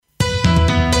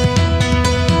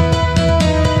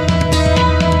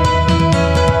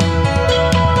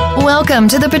Welcome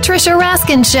to the Patricia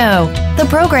Raskin Show, the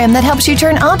program that helps you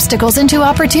turn obstacles into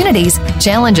opportunities,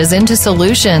 challenges into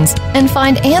solutions, and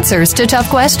find answers to tough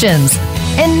questions.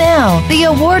 And now, the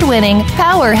award-winning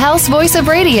powerhouse voice of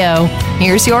radio.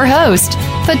 Here's your host,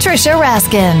 Patricia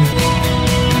Raskin.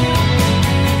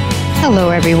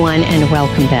 Hello, everyone, and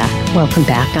welcome back. Welcome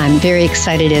back. I'm very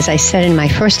excited. As I said in my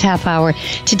first half hour,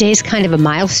 today's kind of a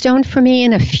milestone for me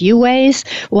in a few ways.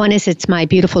 One is it's my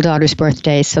beautiful daughter's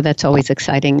birthday, so that's always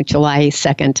exciting, July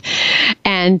 2nd.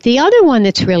 And the other one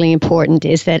that's really important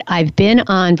is that I've been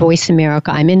on Voice America.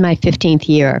 I'm in my 15th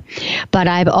year. But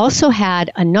I've also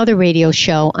had another radio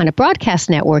show on a broadcast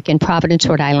network in Providence,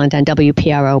 Rhode Island on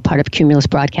WPRO, part of Cumulus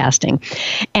Broadcasting.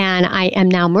 And I am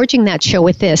now merging that show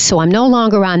with this, so I'm no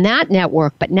longer on that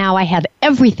network, but now I have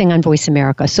everything on Voice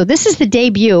America. So this is the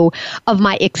debut of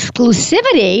my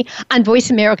exclusivity on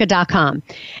voiceamerica.com,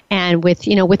 and with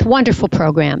wonderful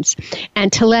programs.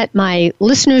 And to let my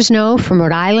listeners know from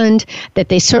Rhode Island that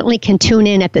they certainly can tune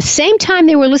in at the same time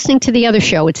they were listening to the other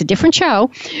show. It's a different show,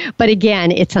 but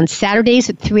again, it's on Saturdays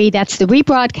at 3. That's the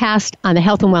rebroadcast on the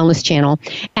Health and Wellness Channel.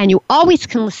 And you always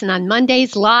can listen on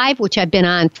Mondays live, which I've been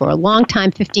on for a long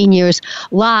time, 15 years,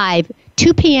 live,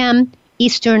 2 p.m.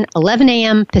 Eastern, 11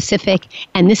 a.m. Pacific,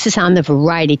 and this is on the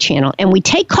Variety Channel. And we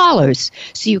take callers,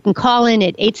 so you can call in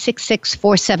at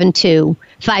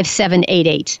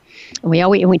 866-472-5788.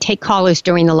 And we take callers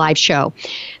during the live show.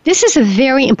 This is a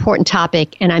very important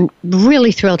topic, and I'm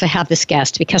really thrilled to have this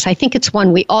guest because I think it's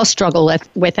one we all struggle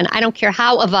with, and I don't care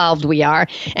how evolved we are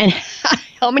and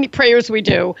how many prayers we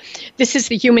do. This is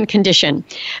the human condition.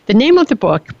 The name of the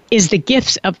book is The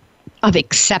Gifts of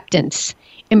Acceptance,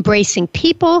 Embracing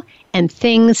People and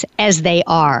Things as They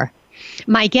Are.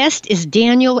 My guest is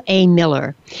Daniel A.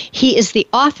 Miller. He is the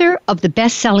author of the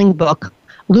best-selling book,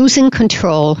 Losing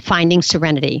Control, Finding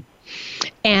Serenity.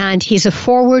 And he's a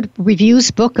Forward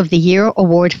Reviews Book of the Year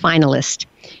Award finalist.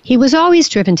 He was always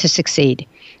driven to succeed.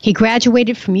 He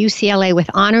graduated from UCLA with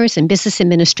honors in business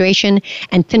administration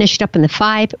and finished up in the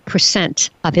 5%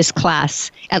 of his class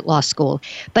at law school.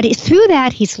 But through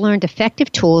that, he's learned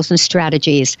effective tools and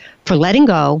strategies for letting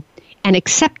go and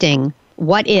accepting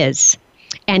what is.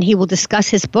 And he will discuss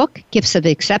his book, Gifts of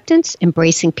Acceptance,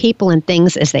 Embracing People and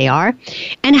Things as They Are,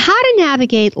 and how to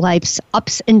navigate life's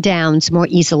ups and downs more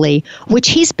easily, which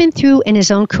he's been through in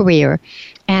his own career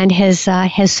and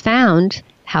has found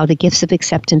how the gifts of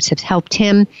acceptance have helped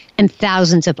him and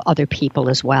thousands of other people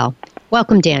as well.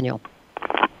 Welcome, Daniel.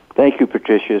 Thank you,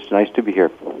 Patricia. It's nice to be here.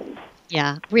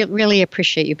 Yeah, really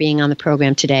appreciate you being on the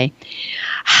program today.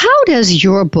 How does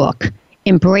your book,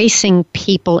 Embracing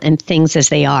People and Things as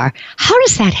They Are, how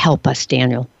does that help us,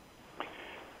 Daniel?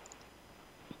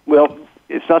 Well,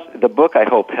 it's not the book, I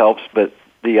hope, helps, but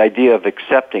the idea of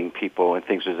accepting people and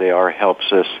things as they are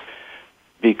helps us,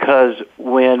 because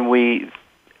when we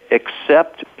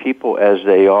accept people as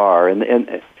they are, and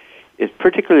it's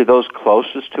particularly those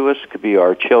closest to us, could be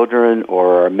our children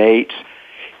or our mates,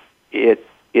 it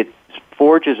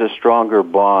forges a stronger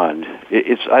bond.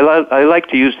 I like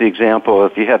to use the example,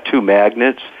 if you have two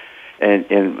magnets, and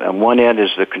on one end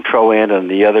is the control end, and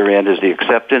the other end is the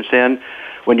acceptance end.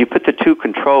 When you put the two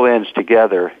control ends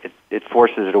together, it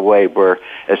forces it away, where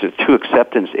as the two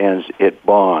acceptance ends, it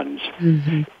bonds.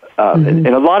 Mm-hmm. And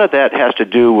a lot of that has to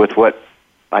do with what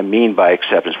I mean by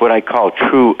acceptance, what I call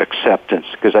true acceptance,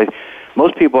 because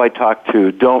most people I talk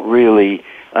to don't really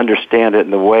understand it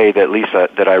in the way that, at least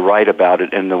that I write about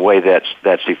it, in the way that's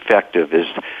effective,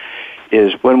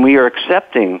 is when we are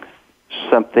accepting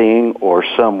something or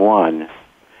someone,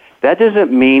 that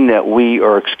doesn't mean that we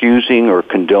are excusing or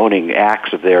condoning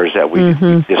acts of theirs that we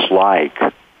dislike,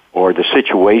 or the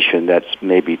situation that's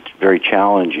maybe very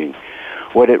challenging.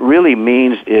 What it really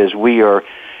means is we are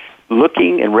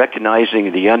looking and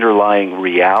recognizing the underlying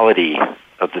reality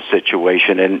of the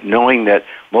situation and knowing that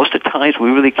most of the times we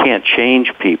really can't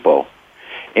change people.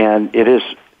 And it is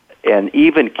an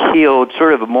even-keeled,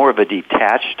 sort of more of a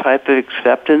detached type of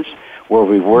acceptance, where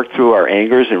we work through our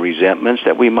angers and resentments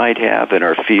that we might have and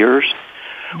our fears.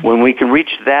 When we can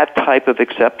reach that type of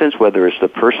acceptance, whether it's the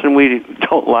person we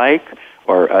don't like,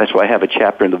 or that's why I have a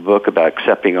chapter in the book about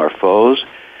accepting our foes.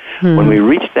 When we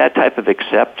reach that type of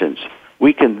acceptance,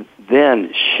 we can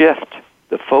then shift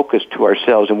the focus to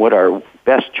ourselves and what our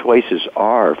best choices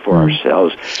are for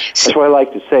ourselves. That's why I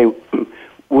like to say,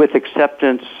 with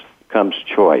acceptance comes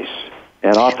choice,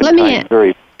 and oftentimes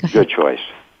very good choice.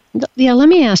 Yeah, let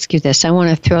me ask you this. I want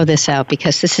to throw this out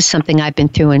because this is something I've been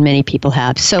through and many people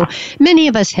have. So many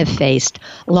of us have faced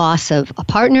loss of a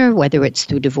partner, whether it's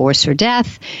through divorce or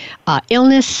death,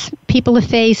 illness people have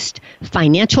faced,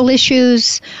 financial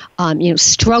issues,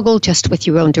 struggle just with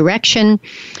your own direction.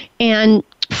 And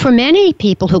For many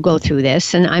people who go through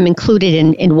this, and I'm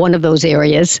included in one of those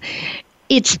areas,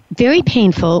 it's very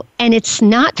painful and it's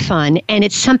not fun and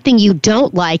it's something you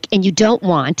don't like and you don't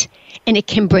want, and it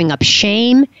can bring up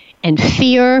shame and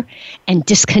fear and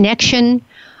disconnection.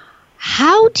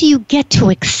 How do you get to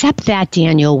accept that,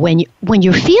 Daniel, when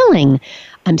you're feeling,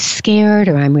 I'm scared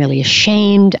or I'm really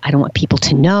ashamed, I don't want people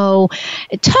to know?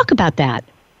 Talk about that.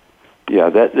 Yeah,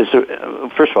 that is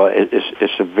first of all,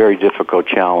 it's a very difficult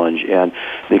challenge, and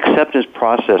the acceptance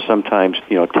process sometimes,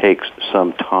 takes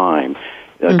some time.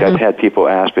 Like I've had people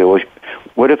ask me, well,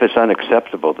 what if it's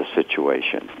unacceptable, the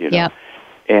situation? Yep.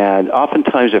 And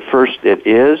oftentimes at first it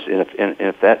is, and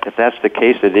if that's the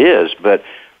case, it is. But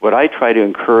what I try to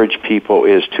encourage people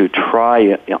is to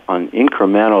try on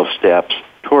incremental steps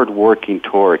toward working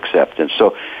toward acceptance.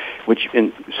 So, which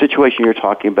in the situation you're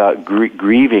talking about,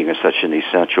 grieving is such an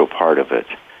essential part of it,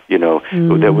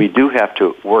 that we do have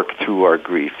to work through our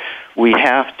grief. We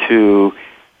have to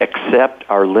accept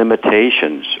our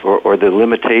limitations or the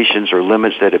limitations or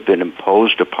limits that have been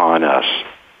imposed upon us.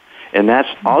 And that's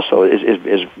also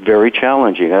is very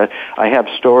challenging. I have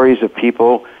stories of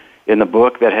people in the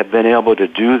book that have been able to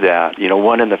do that.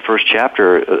 One in the first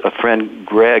chapter, a friend,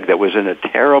 Greg, that was in a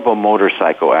terrible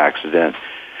motorcycle accident,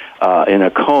 in a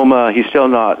coma. He's still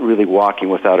not really walking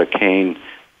without a cane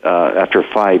after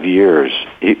 5 years.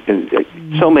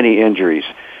 So many injuries.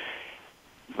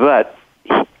 But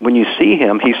when you see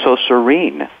him, he's so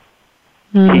serene.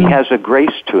 He has a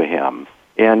grace to him.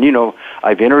 And,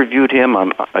 I've interviewed him.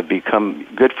 I've become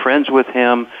good friends with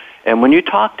him. And when you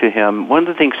talk to him, one of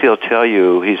the things he'll tell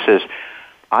you, he says,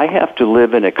 I have to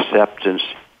live in acceptance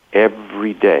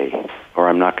every day or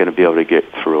I'm not going to be able to get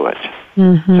through it.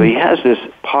 So he has this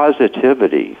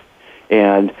positivity.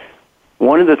 And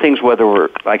one of the things,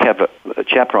 I have a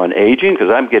chapter on aging, because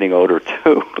I'm getting older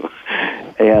too,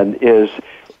 and is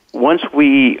once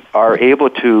we are able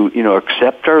to,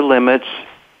 accept our limits,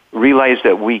 realize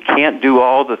that we can't do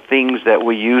all the things that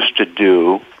we used to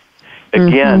do,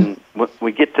 again, when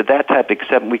we get to that type of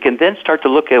acceptance, we can then start to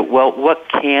look at, well, what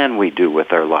can we do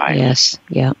with our lives? Yes,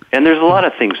 yeah. And there's a lot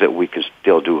of things that we can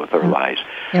still do with our lives.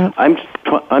 Yeah.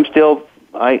 I'm still,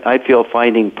 I feel,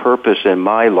 finding purpose in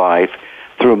my life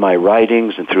through my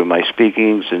writings and through my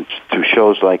speakings and through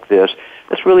shows like this.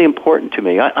 That's really important to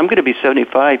me. I'm going to be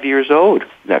 75 years old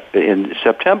in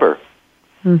September.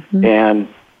 And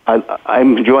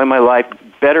I'm enjoying my life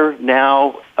better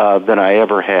now than I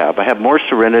ever have. I have more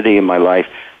serenity in my life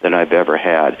than I've ever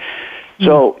had.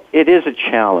 So it is a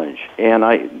challenge, and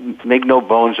I make no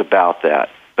bones about that.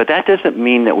 But that doesn't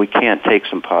mean that we can't take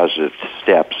some positive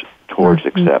steps towards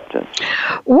acceptance.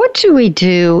 What do we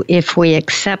do if we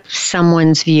accept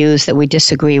someone's views that we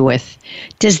disagree with?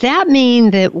 Does that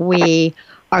mean that we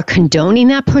are condoning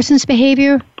that person's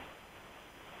behavior?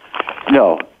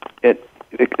 No.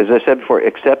 As I said before,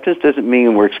 acceptance doesn't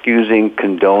mean we're excusing,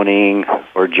 condoning,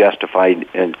 or justified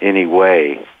in any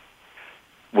way.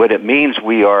 What it means,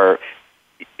 we are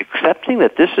accepting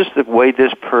that this is the way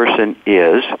this person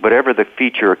is, whatever the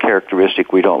feature or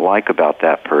characteristic we don't like about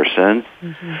that person,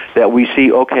 that we see,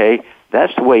 okay,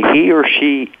 that's the way he or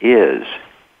she is,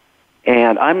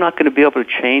 and I'm not going to be able to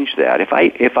change that.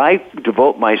 If I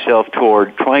devote myself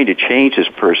toward trying to change this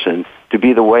person to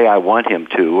be the way I want him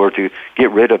to, or to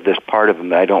get rid of this part of him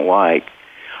that I don't like,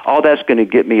 all that's going to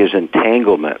get me is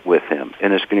entanglement with him,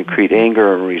 and it's going to create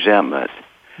anger and resentment.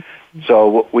 So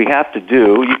what we have to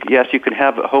do, yes, you can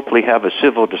hopefully have a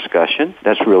civil discussion.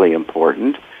 That's really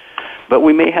important. But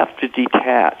we may have to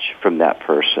detach from that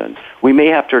person. We may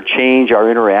have to change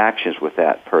our interactions with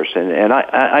that person. And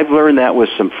I've learned that with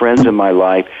some friends in my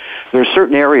life. There are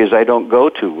certain areas I don't go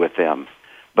to with them.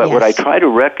 But what I try to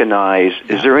recognize,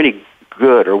 is there any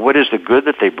good, or what is the good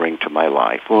that they bring to my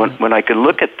life? When I can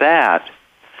look at that,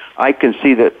 I can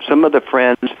see that some of the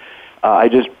friends I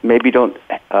just maybe don't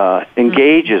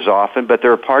engage as often, but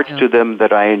there are parts to them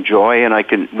that I enjoy,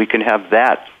 and we can have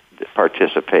that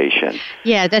participation.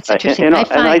 Yeah, that's interesting. And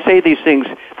I say these things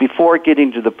before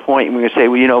getting to the point where you say,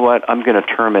 well, you know what, I'm going to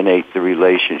terminate the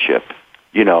relationship.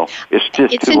 It's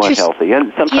just too unhealthy.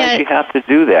 And sometimes you have to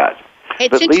do that. It's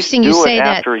but at least interesting do you say it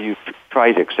that. after you've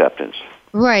tried acceptance.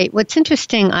 Right. What's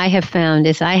interesting I have found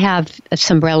is I have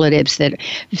some relatives that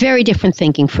very different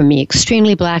thinking from me,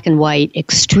 extremely black and white,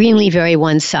 extremely very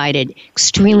one-sided,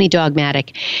 extremely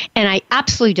dogmatic. And I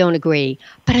absolutely don't agree.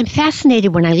 But I'm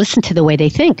fascinated when I listen to the way they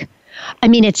think. I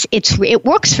mean, it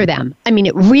works for them. I mean,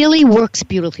 it really works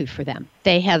beautifully for them.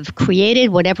 They have created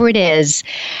whatever it is,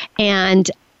 and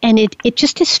it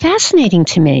just is fascinating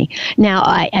to me. Now,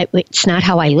 it's not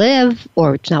how I live,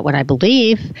 or it's not what I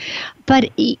believe, but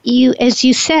as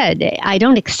you said, I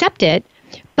don't accept it,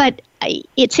 but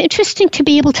it's interesting to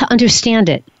be able to understand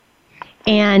it.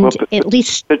 And at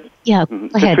least, go ahead.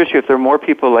 Patricia, if there are more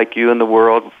people like you in the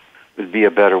world, it would be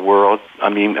a better world. I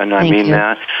mean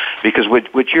that. Because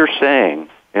what you're saying,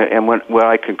 and what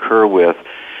I concur with,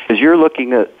 is you're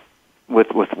looking at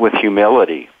with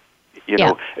humility. You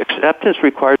know, acceptance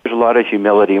requires a lot of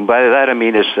humility, and by that I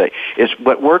mean is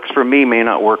what works for me may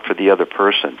not work for the other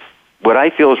person. What I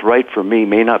feel is right for me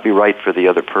may not be right for the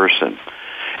other person.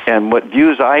 And what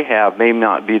views I have may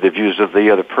not be the views of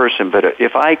the other person, but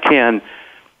if I can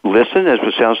listen, as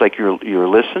it sounds like you're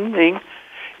listening,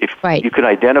 if you can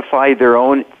identify their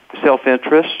own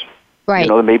self-interest, you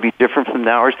know, that may be different from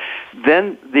ours,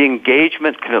 then the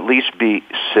engagement can at least be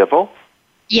civil.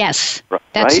 Yes,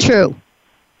 that's true.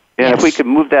 And if we could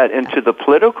move that into the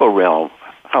political realm,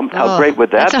 how great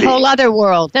would that be? That's a whole other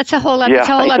world. That's a whole other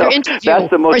interview. That's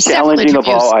the most challenging of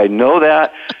all. I know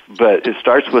that, but it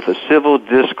starts with a civil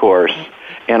discourse.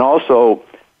 And also,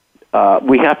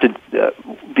 we have to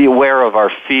be aware of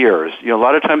our fears. You know, a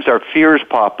lot of times our fears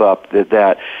pop up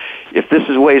that if this is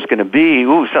the way it's going to be,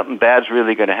 something bad's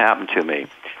really going to happen to me.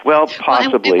 Well,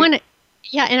 possibly.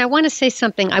 And I want to say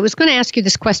something. I was going to ask you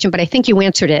this question, but I think you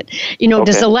answered it. You know,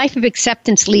 does a life of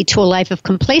acceptance lead to a life of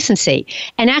complacency?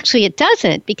 And actually it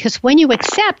doesn't, because when you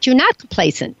accept, you're not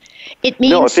complacent. It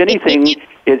means... No, if anything,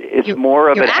 it's more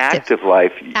of an active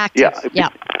life.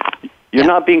 You're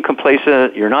not being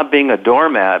complacent, you're not being a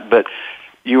doormat, but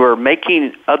you are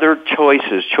making other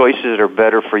choices that are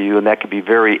better for you, and that could be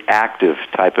very active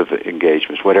type of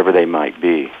engagements, whatever they might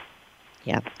be.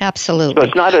 Yeah, absolutely. So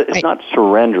it's not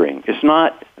surrendering. It's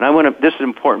not, and this is an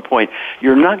important point,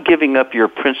 you're not giving up your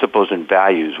principles and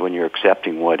values when you're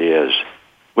accepting what is.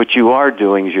 What you are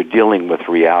doing is you're dealing with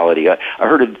reality. I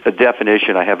heard a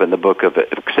definition I have in the book of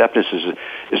acceptance is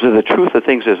the truth of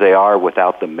things as they are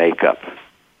without the makeup.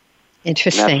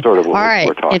 Interesting. And that's sort of what All right.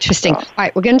 we're talking Interesting. about. All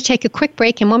right. We're going to take a quick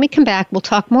break, and when we come back, we'll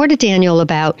talk more to Daniel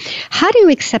about how do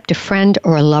you accept a friend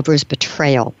or a lover's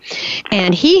betrayal.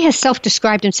 And he has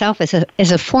self-described himself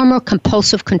as a former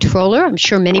compulsive controller. I'm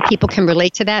sure many people can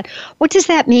relate to that. What does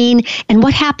that mean? And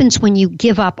what happens when you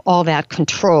give up all that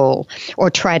control or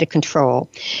try to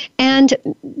control? And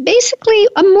basically,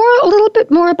 a little bit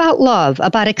more about love,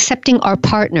 about accepting our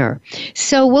partner.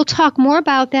 So we'll talk more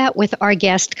about that with our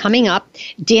guest coming up,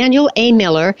 Daniel A.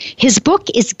 Miller. His book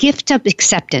is Gift of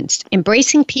Acceptance,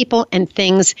 Embracing People and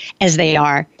Things as They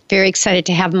Are. Very excited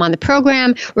to have him on the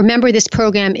program. Remember, this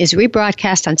program is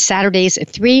rebroadcast on Saturdays at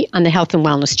 3 on the Health and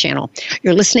Wellness Channel.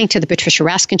 You're listening to The Patricia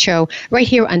Raskin Show right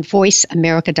here on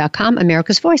VoiceAmerica.com.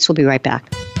 America's Voice. We'll be right back.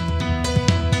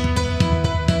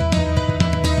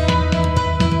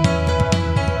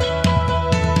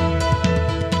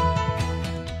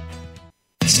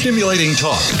 Stimulating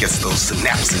talk gets those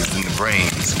synapses in the brain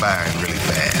firing really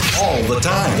fast. All the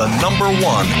time. The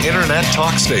 #1 internet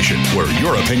talk station where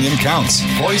your opinion counts.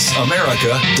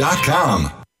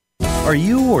 VoiceAmerica.com. Are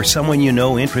you or someone you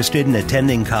know interested in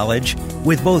attending college?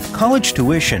 With both college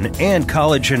tuition and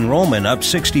college enrollment up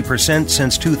 60%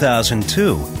 since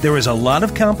 2002, there is a lot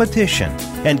of competition,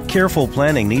 and careful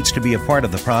planning needs to be a part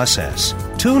of the process.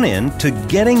 Tune in to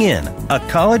Getting In, a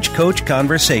college coach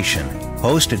conversation,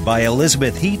 hosted by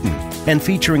Elizabeth Heaton and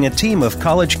featuring a team of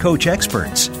college coach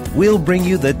experts. We'll bring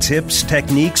you the tips,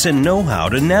 techniques, and know-how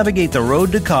to navigate the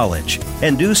road to college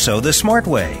and do so the smart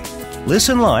way.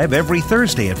 Listen live every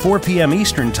Thursday at 4 p.m.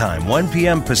 Eastern Time, 1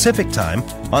 p.m. Pacific Time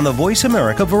on the Voice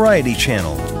America Variety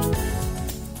Channel.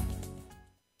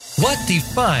 What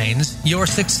defines your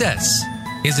success?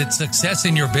 Is it success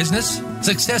in your business?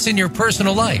 Success in your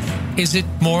personal life? Is it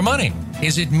more money?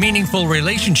 Is it meaningful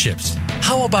relationships?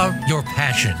 How about your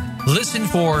passion? Listen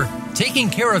for Taking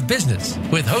Care of Business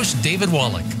with host David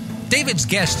Wallach. David's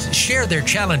guests share their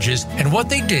challenges and what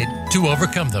they did to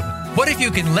overcome them. What if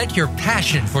you can let your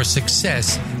passion for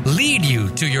success lead you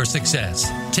to your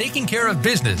success? Taking Care of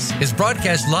Business is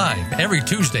broadcast live every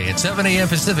Tuesday at 7 a.m.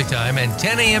 Pacific Time and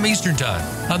 10 a.m. Eastern Time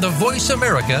on the Voice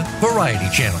America Variety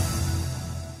Channel.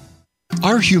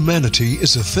 Our humanity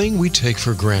is a thing we take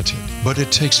for granted, but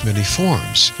it takes many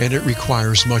forms, and it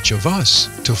requires much of us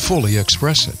to fully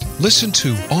express it. Listen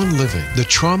to On Living, the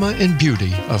Trauma and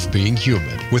Beauty of Being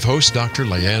Human, with host Dr.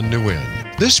 Leanne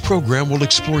Nguyen. This program will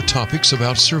explore topics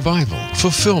about survival,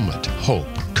 fulfillment, hope,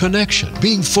 connection,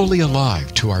 being fully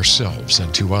alive to ourselves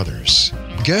and to others.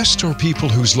 Guests are people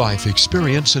whose life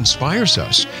experience inspires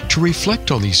us to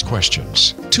reflect on these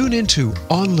questions. Tune into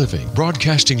On Living,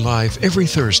 broadcasting live every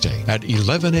Thursday at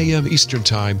 11 a.m. Eastern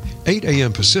Time, 8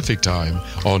 a.m. Pacific Time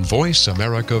on Voice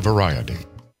America Variety.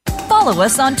 follow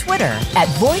us on Twitter at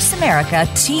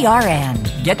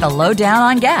VoiceAmericaTRN. Get the lowdown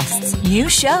on guests, new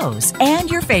shows, and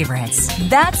your favorites.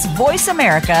 That's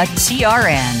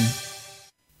VoiceAmericaTRN.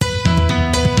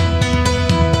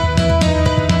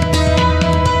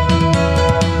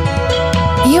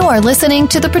 You are listening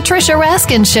to The Patricia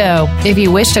Raskin Show. If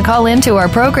you wish to call into our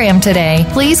program today,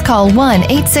 please call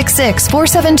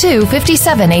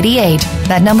 1-866-472-5788.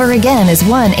 That number again is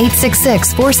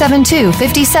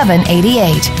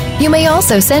 1-866-472-5788. You may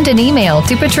also send an email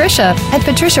to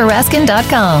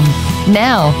patricia@patriciaraskin.com.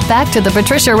 Now, back to The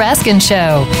Patricia Raskin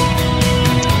Show.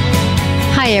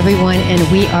 Hi, everyone, and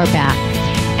we are back.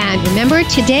 And remember,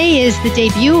 today is the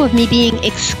debut of me being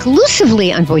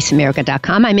exclusively on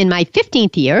VoiceAmerica.com. I'm in my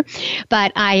 15th year,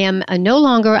 but I am no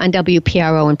longer on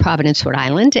WPRO in Providence, Rhode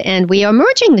Island, and we are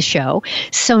merging the show.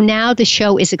 So now the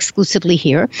show is exclusively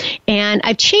here. And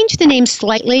I've changed the name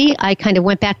slightly. I kind of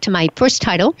went back to my first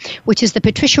title, which is The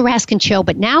Patricia Raskin Show,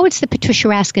 but now it's The Patricia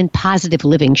Raskin Positive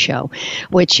Living Show,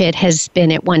 which it has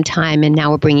been at one time, and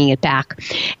now we're bringing it back.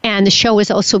 And the show is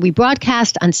also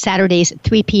rebroadcast on Saturdays at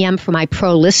 3 p.m. for my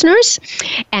pro listeners,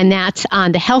 and that's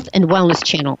on the Health and Wellness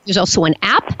channel. There's also an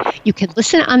app. You can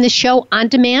listen on the show on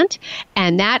demand,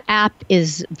 and that app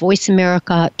is Voice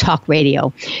America Talk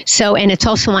Radio. So, and it's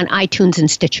also on iTunes and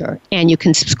Stitcher, and you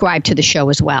can subscribe to the show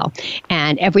as well.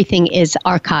 And everything is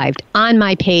archived on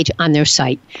my page on their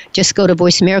site. Just go to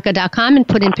voiceamerica.com and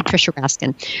put in Patricia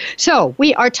Raskin. So,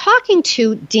 we are talking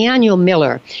to Daniel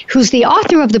Miller, who's the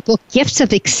author of the book Gifts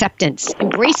of Acceptance,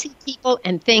 Embracing People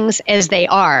and Things as They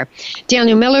Are.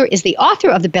 Daniel Miller is the author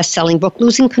of the best-selling book,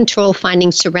 Losing Control,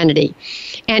 Finding Serenity.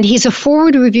 And he's a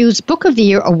Forward Review's Book of the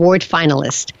Year award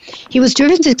finalist. He was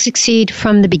driven to succeed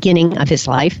from the beginning of his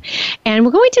life. And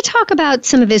we're going to talk about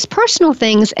some of his personal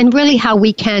things and really how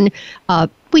we can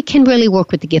really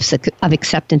work with the gifts of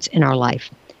acceptance in our life.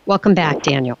 Welcome back,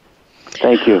 Daniel.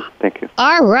 Thank you. Thank you.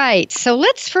 All right. So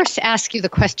let's first ask you the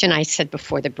question I said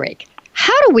before the break.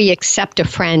 How do we accept a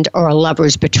friend or a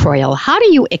lover's betrayal? How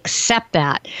do you accept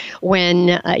that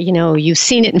when, you've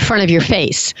seen it in front of your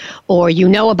face or you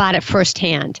know about it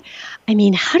firsthand? I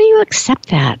mean, how do you accept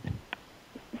that?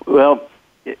 Well,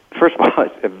 first of all,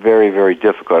 it's very, very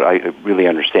difficult. I really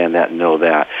understand that and know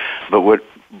that. But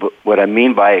what I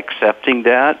mean by accepting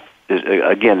that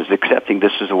is accepting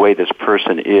this is the way this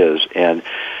person is, and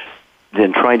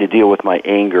then trying to deal with my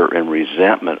anger and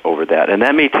resentment over that. And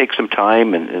that may take some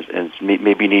time and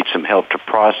maybe need some help to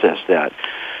process that.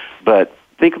 But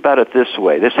think about it this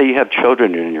way. Let's say you have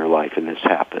children in your life and this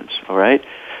happens, all right?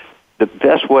 The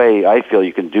best way I feel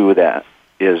you can do that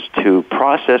is to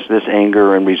process this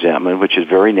anger and resentment, which is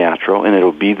very natural, and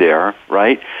it'll be there,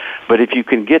 right? But if you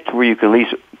can get to where you can at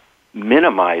least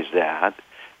minimize that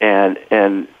and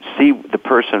see the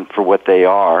person for what they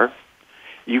are,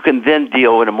 you can then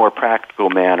deal in a more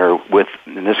practical manner with,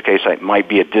 in this case, it might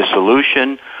be a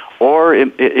dissolution, or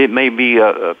it may be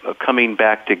a coming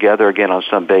back together again on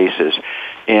some basis.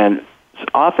 And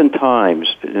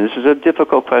oftentimes, and this is a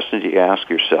difficult question to ask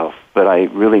yourself, but I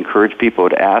really encourage people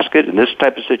to ask it in this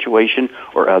type of situation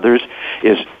or others,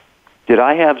 is, did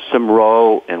I have some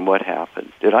role in what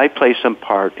happened? Did I play some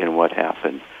part in what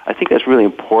happened? I think that's really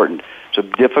important. It's a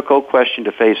difficult question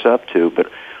to face up to, but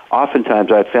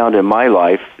oftentimes I've found in my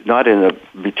life, not in a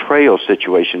betrayal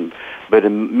situation, but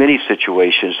in many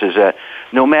situations, is that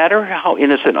no matter how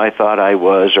innocent I thought I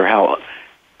was or how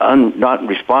not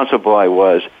responsible I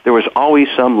was, there was always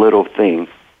some little thing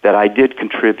that I did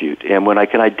contribute. And when I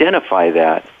can identify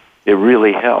that, it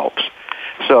really helps.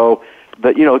 So,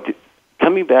 but,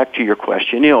 coming back to your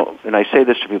question, and I say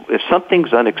this to people, if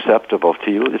something's unacceptable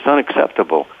to you, it's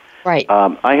unacceptable. Right.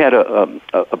 I had a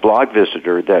blog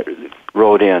visitor that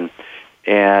wrote in,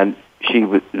 and she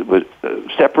was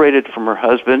separated from her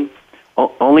husband,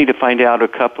 only to find out a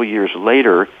couple years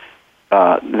later,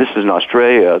 this is in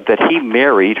Australia, that he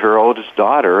married her oldest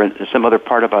daughter in some other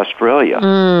part of Australia.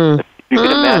 You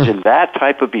can imagine that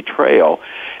type of betrayal.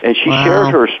 And she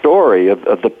shared her story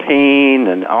of the pain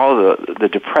and all the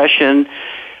depression,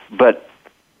 but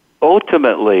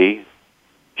ultimately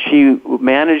she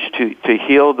managed to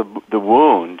heal the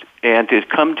wound and to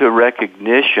come to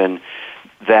recognition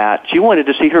that she wanted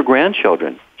to see her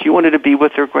grandchildren. She wanted to be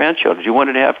with her grandchildren. She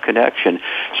wanted to have connection.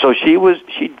 So she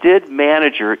did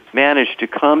manage to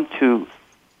come to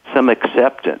some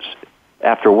acceptance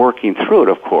after working through it,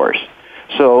 of course.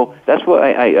 So that's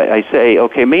why I say,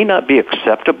 okay, it may not be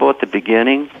acceptable at the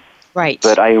beginning, right?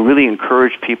 But I really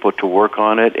encourage people to work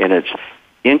on it, and it's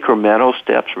incremental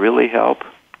steps really help.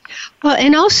 Well,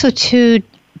 and also to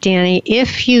Danny,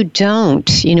 if you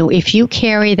don't, if you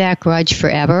carry that grudge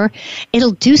forever,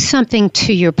 it'll do something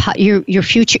to your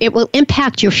future. It will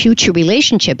impact your future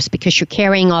relationships because you're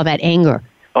carrying all that anger.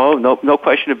 Oh, no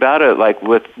question about it. Like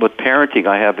with parenting,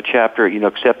 I have a chapter,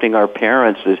 accepting our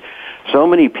parents. So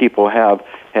many people have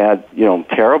had,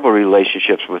 terrible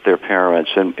relationships with their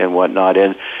parents and whatnot.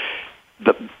 And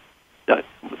the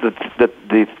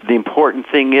important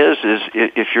thing is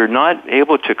if you're not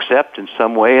able to accept in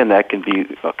some way, and that can be,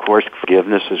 of course,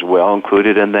 forgiveness as well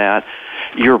included in that,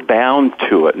 you're bound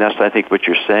to it. And that's, I think, what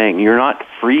you're saying. You're not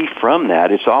free from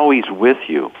that. It's always with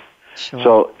you. Sure.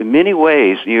 So in many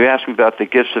ways, you asked me about the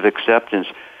gifts of acceptance.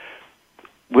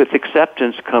 With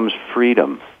acceptance comes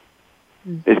freedom.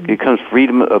 Mm-hmm. It comes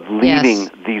freedom of leaving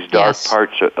these dark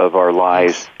parts of our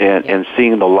lives and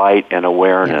seeing the light and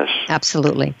awareness. Yeah,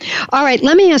 absolutely. All right,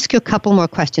 let me ask you a couple more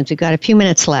questions. We've got a few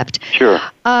minutes left. Sure.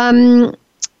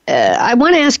 I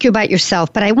want to ask you about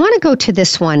yourself, but I want to go to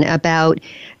this one about,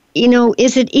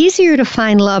 is it easier to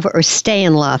find love or stay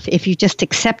in love if you just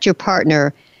accept your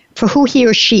partner for who he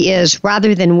or she is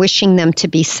rather than wishing them to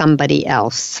be somebody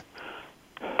else?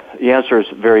 The answer is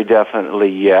very definitely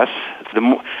yes.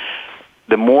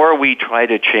 The more we try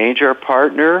to change our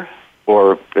partner,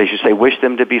 or as you say, wish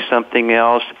them to be something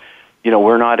else,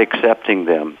 we're not accepting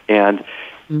them. And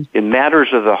in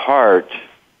matters of the heart,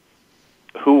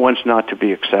 who wants not to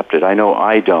be accepted? I know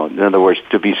I don't. In other words,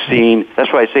 to be seen.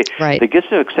 That's why I say the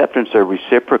gifts of acceptance are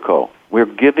reciprocal. We're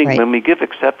giving, when we give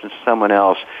acceptance to someone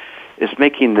else, it's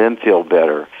making them feel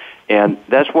better. And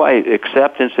that's why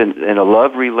acceptance in a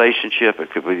love relationship, it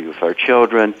could be with our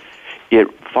children, it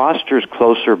fosters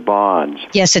closer bonds.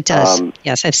 Yes, it does.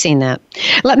 Yes, I've seen that.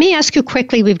 Let me ask you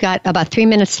quickly, we've got about 3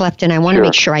 minutes left, and I want to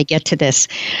make sure I get to this.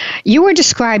 You were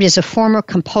described as a former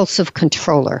compulsive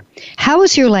controller. How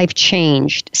has your life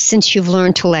changed since you've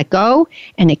learned to let go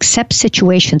and accept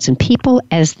situations and people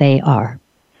as they are?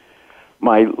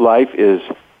 My life is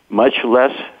much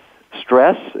less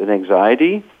stress and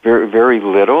anxiety, very, very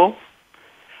little.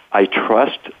 I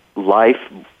trust life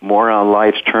more on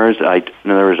life's terms. In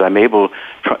other words, I'm able,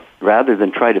 rather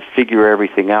than try to figure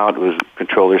everything out, as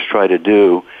controllers try to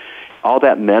do, all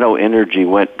that mental energy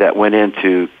went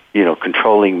into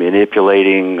controlling,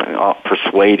 manipulating,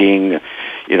 persuading,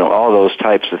 all those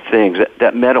types of things.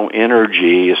 That mental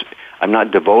energy I'm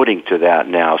not devoting to that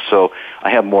now. So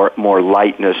I have more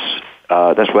lightness.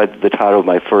 That's why the title of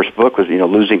my first book was,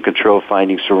 Losing Control,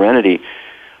 Finding Serenity.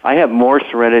 I have more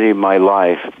serenity in my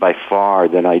life by far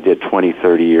than I did 20,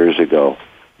 30 years ago,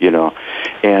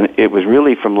 and it was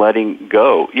really from letting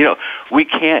go. We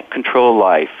can't control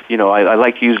life. I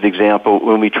like to use the example,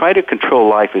 when we try to control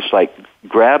life, it's like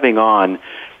grabbing on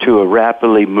to a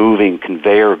rapidly moving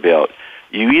conveyor belt.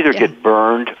 You either get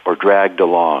burned or dragged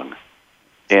along.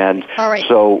 And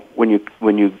so when you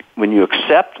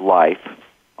accept life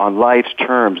on life's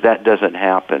terms, that doesn't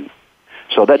happen.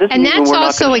 So that doesn't mean we're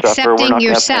not going to suffer, we're not going to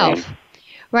have pain. And that's also accepting yourself,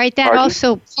 right? That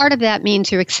also, part of that means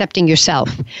you're accepting yourself.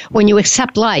 When you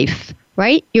accept life,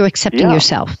 right, you're accepting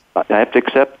yourself. I have to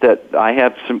accept that I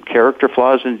have some character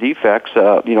flaws and defects.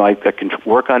 I can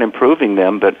work on improving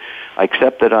them, but I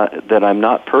accept that I'm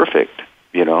not perfect,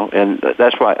 and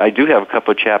that's why I do have a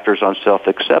couple of chapters on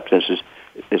self-acceptance.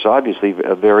 It's obviously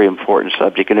a very important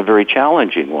subject and a very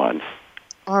challenging one.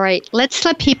 All right. Let's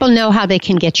let people know how they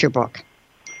can get your book.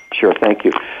 Sure, thank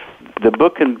you. The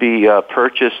book can be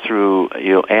purchased through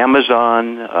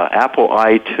Amazon, Apple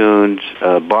iTunes,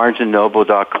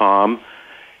 BarnesandNoble.com.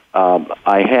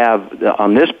 I have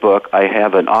on this book. I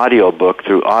have an audio book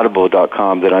through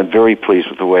Audible.com that I'm very pleased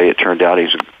with the way it turned out.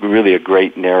 He's really a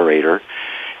great narrator,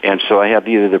 and so I have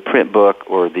either the print book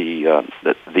or the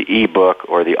e-book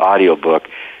or the audio book.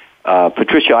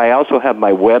 Patricia, I also have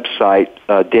my website,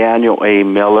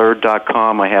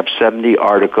 DanielAMiller.com. I have 70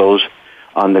 articles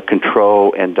on the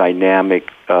control and dynamic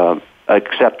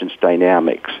acceptance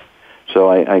dynamics. So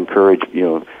I encourage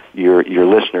your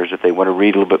listeners, if they want to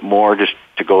read a little bit more, just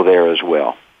to go there as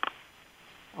well.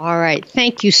 All right.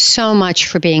 Thank you so much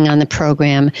for being on the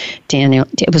program, Daniel.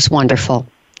 It was wonderful.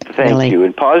 Thank you.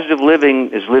 And positive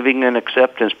living is living in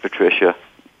acceptance, Patricia.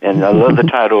 And I love the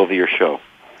title of your show.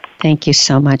 Thank you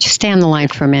so much. Stay on the line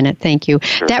for a minute. Thank you.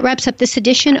 Sure. That wraps up this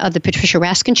edition of the Patricia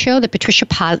Raskin Show, the Patricia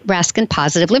Raskin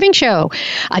Positive Living Show.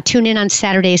 Tune in on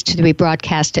Saturdays to the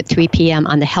rebroadcast at 3 p.m.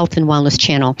 on the Health and Wellness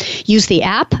Channel. Use the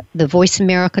app, the Voice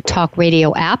America Talk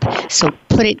Radio app. So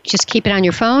just keep it on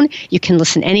your phone. You can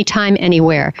listen anytime,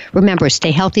 anywhere. Remember,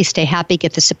 stay healthy, stay happy,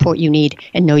 get the support you need,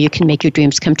 and know you can make your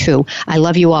dreams come true. I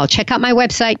love you all. Check out my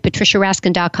website,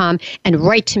 patriciaraskin.com, and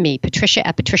write to me,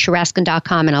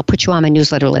 patricia@patriciaraskin.com, and I'll put you on my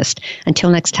newsletter list. Until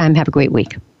next time, have a great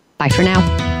week. Bye for now.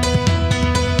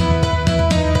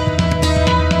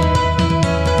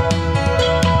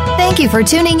 Thank you for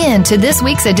tuning in to this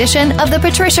week's edition of The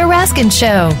Patricia Raskin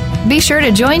Show. Be sure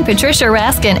to join Patricia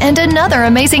Raskin and another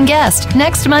amazing guest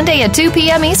next Monday at 2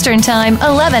 p.m. Eastern Time,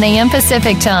 11 a.m.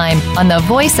 Pacific Time on the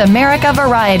Voice America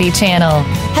Variety Channel.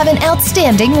 Have an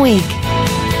outstanding week.